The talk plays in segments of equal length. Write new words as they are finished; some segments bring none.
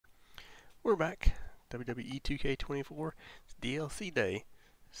We're back. WWE 2K24. It's DLC day.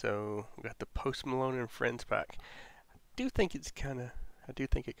 So we got the Post Malone and Friends pack. I do think it kind of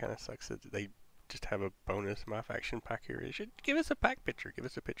sucks that they just have a bonus My Faction pack here. It should give us a pack picture. Give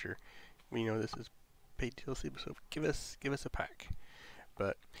us a picture. We know this is paid DLC, so give us a pack.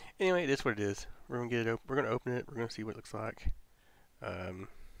 But anyway, it is what it is. We're gonna get it. We're gonna open it. We're gonna see what it looks like.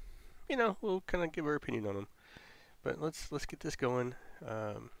 We'll kind of give our opinion on them. But let's get this going.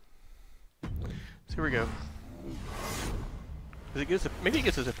 So here we go. Maybe it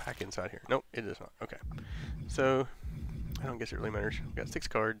gives us a pack inside here. Nope, it does not. Okay. So, I don't guess it really matters. We've got 6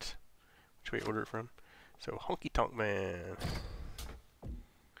 cards. Which way order it from? So, Honky Tonk Man.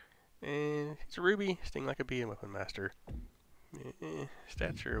 And it's a Ruby, Sting Like a Bee, and Weapon Master.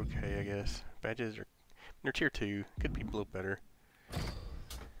 Stats are okay, I guess. Badges are... They're tier 2. Could be a little better.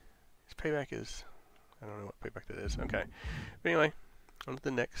 His payback is... I don't know what payback that is. Okay. But anyway, on to the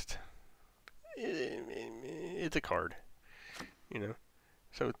next. It's a card, you know.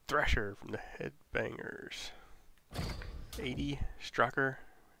 So Thrasher from the Headbangers, 80 Striker,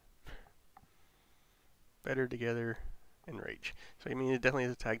 Better Together, and Rage. So I mean, it definitely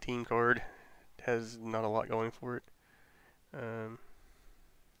is a tag team card. It has not a lot going for it.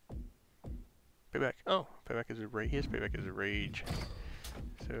 Payback. Oh, payback is a rage. His payback is a Rage.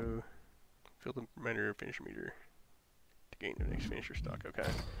 So fill the remainder finisher meter to gain the next finisher stock. Okay.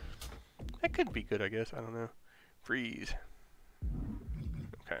 That could be good, I guess. I don't know. Freeze.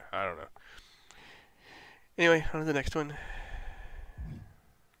 Okay, I don't know. Anyway, on to the next one.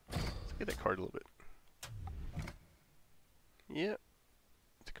 Let's get that card a little bit. Yep.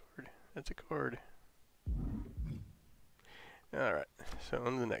 It's a card. That's a card. Alright, so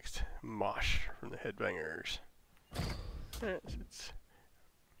on to the next. Mosh from the Headbangers. It's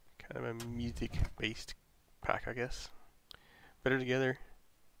kind of a music-based pack, I guess. Better Together.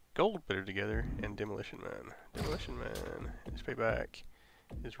 Gold Better Together, and Demolition Man. Demolition Man, his payback,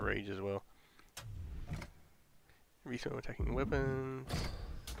 his Rage as well. Resale attacking weapons.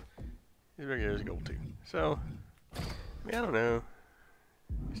 His regular is gold too. So, I mean, I don't know.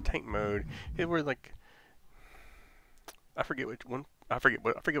 It's tank mode. It were like, I forget which one. I forget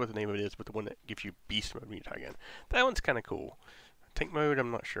what the name of it is, but the one that gives you beast mode when you tag in. That one's kind of cool. Tank mode,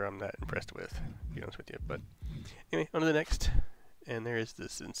 I'm not sure I'm that impressed with, to be honest with you. But anyway, on to the next. And there is the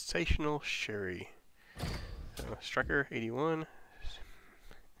Sensational Sherry. So, Striker 81.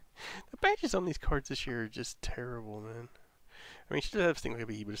 The badges on these cards this year are just terrible, man. I mean, she does have Sting Like a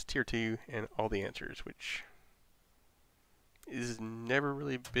Bee, but it's tier 2 and all the answers, which is never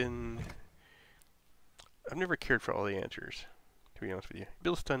really been... I've never cared for all the answers, to be honest with you.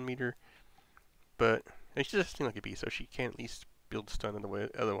 Build stun meter, but and she does have Sting Like a Bee, so she can at least build stun in the way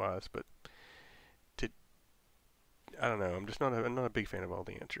otherwise, but I don't know. I'm not a big fan of all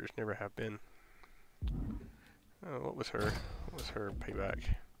the answers. Never have been. Oh, what was her payback?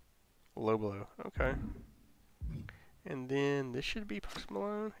 Low blow. Okay. And then this should be Post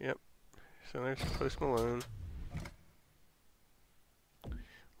Malone. Yep. So there's Post Malone.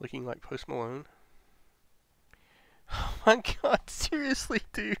 Looking like Post Malone. Oh my god, seriously,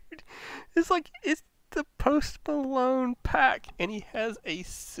 dude. It's the Post Malone pack, and he has a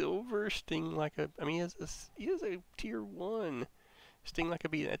silver Sting Like a... I mean, he has a tier 1 Sting Like a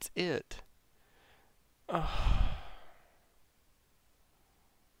Bee. That's it. Oh.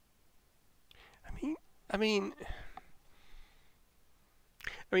 I mean,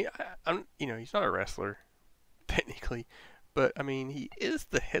 I'm, he's not a wrestler, technically, but, I mean, he is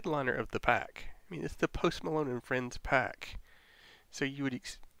the headliner of the pack. I mean, it's the Post Malone and Friends pack. So you would...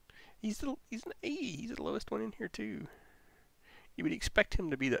 He's an 80. He's the lowest one in here too. You would expect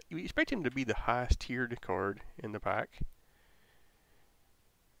him to be the highest tiered card in the pack,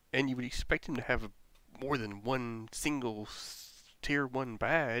 and you would expect him to have more than one single tier 1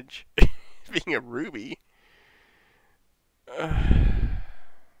 badge, being a Ruby. I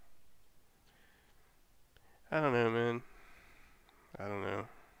don't know, man. I don't know.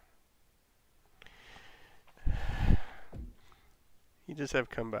 He does have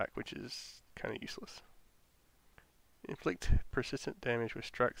comeback, which is kind of useless. Inflict persistent damage with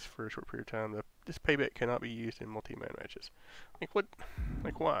strikes for a short period of time. This payback cannot be used in multi-man matches. Like what?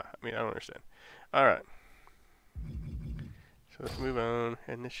 Like why? I mean, I don't understand. Alright. So let's move on.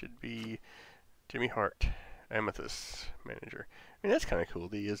 And this should be Jimmy Hart, Amethyst Manager. I mean, that's kind of cool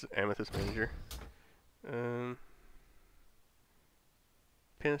that he is Amethyst Manager. Pin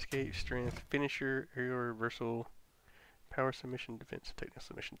escape, strength, finisher, aerial reversal, power submission defense, technical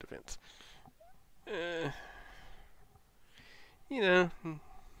submission defense.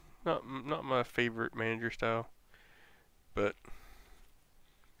 Not my favorite manager style, but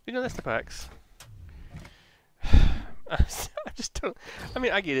you know, that's the packs. I just don't. I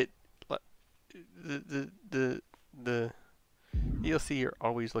mean, I get it. The DLC are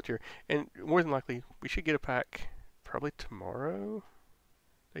always legit, and more than likely we should get a pack probably tomorrow.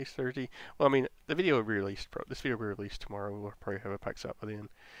 Today's Thursday. Well, I mean, the video will be released. This video will be released tomorrow. We'll probably have a pack out by then,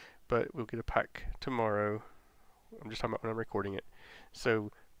 but we'll get a pack tomorrow. I'm just talking about when I'm recording it.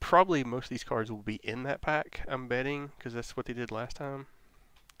 So probably most of these cards will be in that pack. I'm betting because that's what they did last time,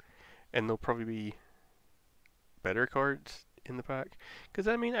 and there'll probably be better cards in the pack. Because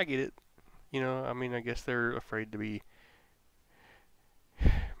I mean, I get it. You know, I mean, I guess they're afraid to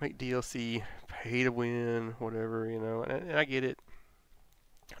make DLC pay to win, whatever. You know, and I get it.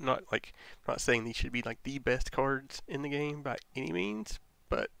 I'm not saying these should be like the best cards in the game by any means,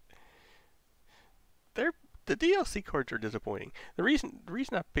 but the DLC cards are disappointing. The reason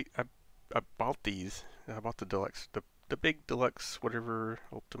I bought these, I bought the deluxe, the big deluxe, whatever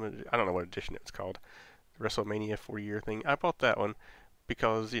ultimate, I don't know what edition it's called, the WrestleMania 4-year thing. I bought that one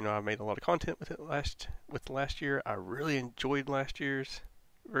because, you know, I made a lot of content with it last year. I really enjoyed last year's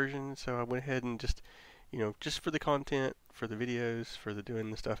version, so I went ahead and just, you know, just for the content, for the videos, for the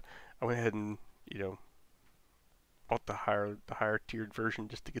doing the stuff, I went ahead and, you know, bought the higher tiered version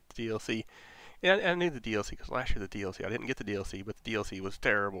just to get the DLC. And I knew the DLC because last year I didn't get the DLC, but the DLC was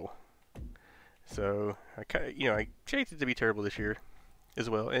terrible. So I expected it to be terrible this year as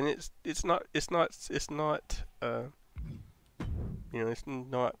well. And it's not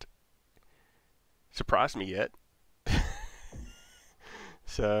surprised me yet.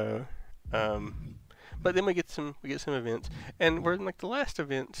 So but then we get some events, and we're in like the last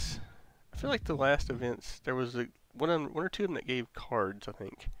events. I feel like the last events there was one or two of them that gave cards. I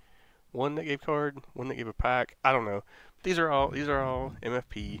think one that gave card, one that gave a pack. I don't know. These are all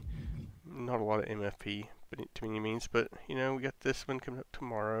MFP. Not a lot of MFP, but to any means. But you know, we got this one coming up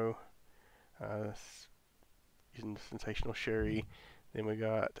tomorrow. Using the Sensational Sherry. Then we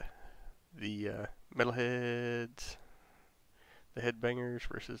got the Metalheads, the Headbangers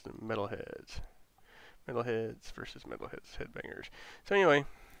versus the Metalheads. Metalheads versus Metalheads, Headbangers. So anyway,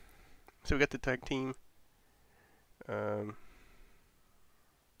 so we got the tag team. TLC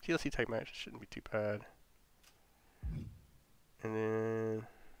tag match shouldn't be too bad. And then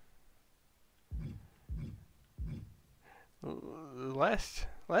last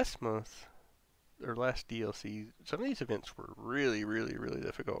month or last DLC, some of these events were really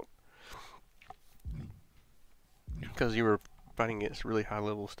difficult because you were fighting against really high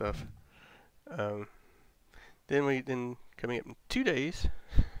level stuff. Then coming up in 2 days.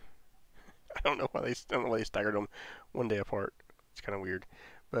 I don't know why they staggered them one day apart. It's kind of weird.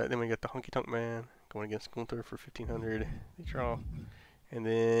 But then we got the Honky Tonk Man going against Gunther for 1,500. They draw. And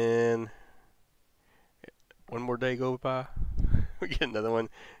then one more day go by. We get another one,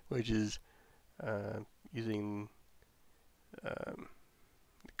 which is using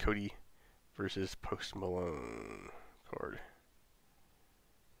Cody versus Post Malone card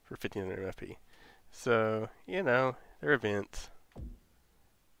for 1,500 FP. So, you know, they're events.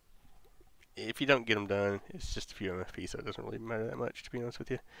 If you don't get them done, it's just a few MFP, so it doesn't really matter that much, to be honest with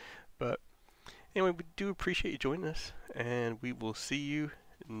you. But anyway, we do appreciate you joining us, and we will see you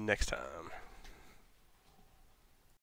next time.